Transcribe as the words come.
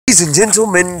Ladies and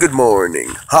gentlemen, good morning.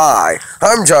 Hi,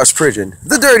 I'm Josh Pridgeon,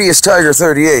 the Dirtiest Tiger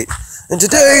 38, and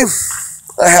today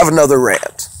I have another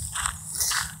rant.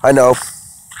 I know,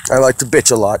 I like to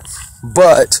bitch a lot,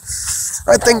 but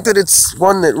I think that it's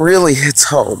one that really hits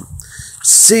home.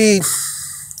 See,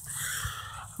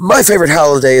 my favorite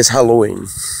holiday is Halloween,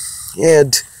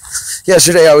 and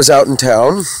yesterday I was out in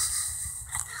town,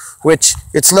 which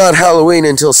it's not Halloween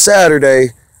until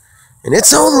Saturday, and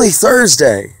it's only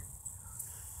Thursday.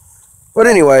 But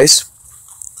anyways,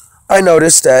 I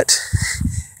noticed that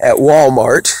at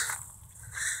Walmart,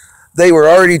 they were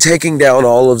already taking down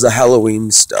all of the Halloween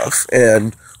stuff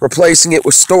and replacing it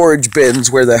with storage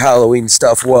bins where the Halloween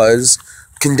stuff was,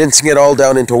 condensing it all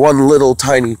down into one little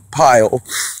tiny pile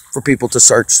for people to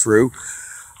search through.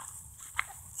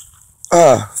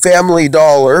 Family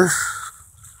Dollar.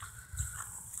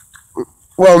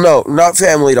 Well, no, not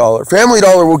Family Dollar. Family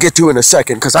Dollar we'll get to in a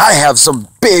second, because I have some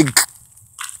big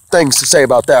things to say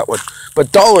about that one.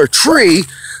 But Dollar Tree,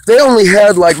 they only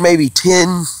had like maybe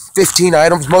 10, 15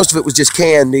 items. Most of it was just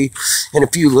candy and a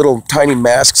few little tiny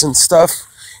masks and stuff.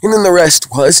 And then the rest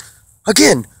was,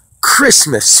 again,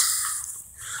 Christmas.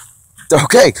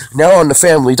 Okay, now on to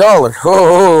Family Dollar.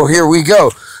 Oh, here we go.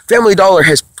 Family Dollar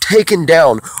has taken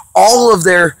down all of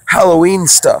their Halloween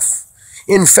stuff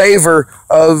in favor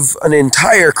of an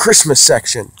entire Christmas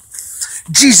section.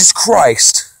 Jesus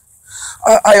Christ.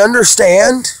 I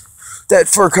understand that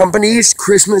for companies,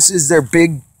 Christmas is their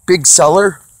big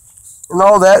seller and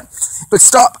all that, but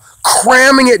stop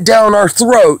cramming it down our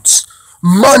throats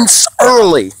months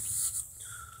early.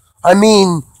 I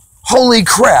mean, holy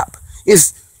crap.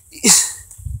 If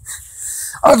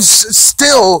I've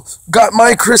still got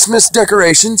my Christmas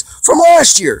decorations from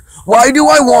last year. Why do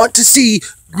I want to see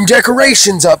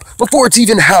decorations up before it's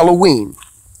even Halloween?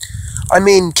 I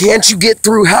mean, can't you get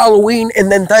through Halloween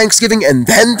and then Thanksgiving and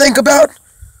then think about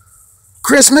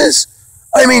Christmas?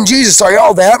 I mean, Jesus, are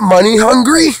y'all that money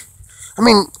hungry? I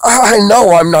mean, I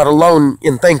know I'm not alone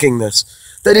in thinking this,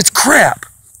 that it's crap.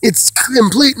 It's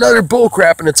complete and utter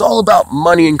bullcrap, and it's all about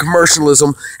money and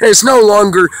commercialism, and it's no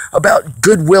longer about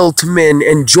goodwill to men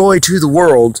and joy to the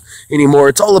world anymore.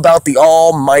 It's all about the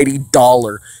almighty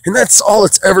dollar, and that's all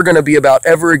it's ever going to be about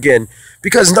ever again,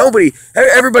 because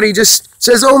everybody just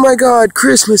says, oh my God,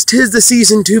 Christmas, 'tis the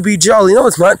season to be jolly. No,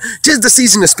 it's not. 'Tis the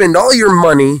season to spend all your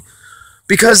money,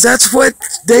 because that's what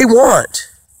they want.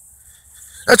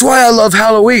 That's why I love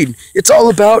Halloween. It's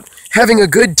all about having a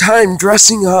good time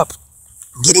dressing up,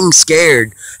 getting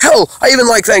scared. Hell, I even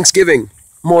like Thanksgiving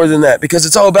more than that, because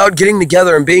it's all about getting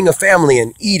together and being a family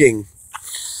and eating.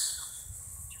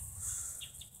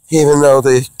 Even though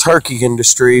the turkey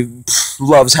industry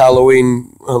loves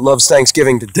Halloween, loves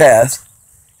Thanksgiving to death,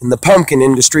 and the pumpkin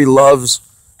industry loves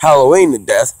Halloween to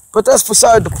death, but that's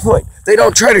beside the point. They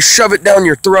don't try to shove it down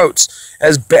your throats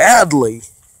as badly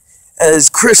as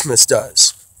Christmas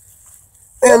does.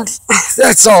 And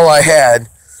that's all I had.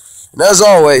 And as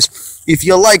always, if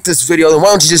you like this video, then why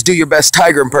don't you just do your best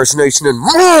tiger impersonation and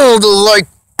roll the like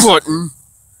button?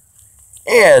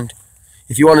 And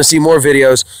if you want to see more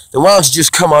videos, then why don't you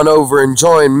just come on over and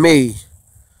join me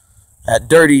at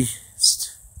Dirty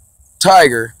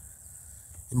Tiger,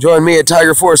 and join me at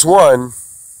Tiger Force 1.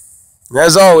 And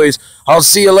as always, I'll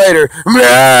see you later.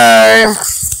 Bye!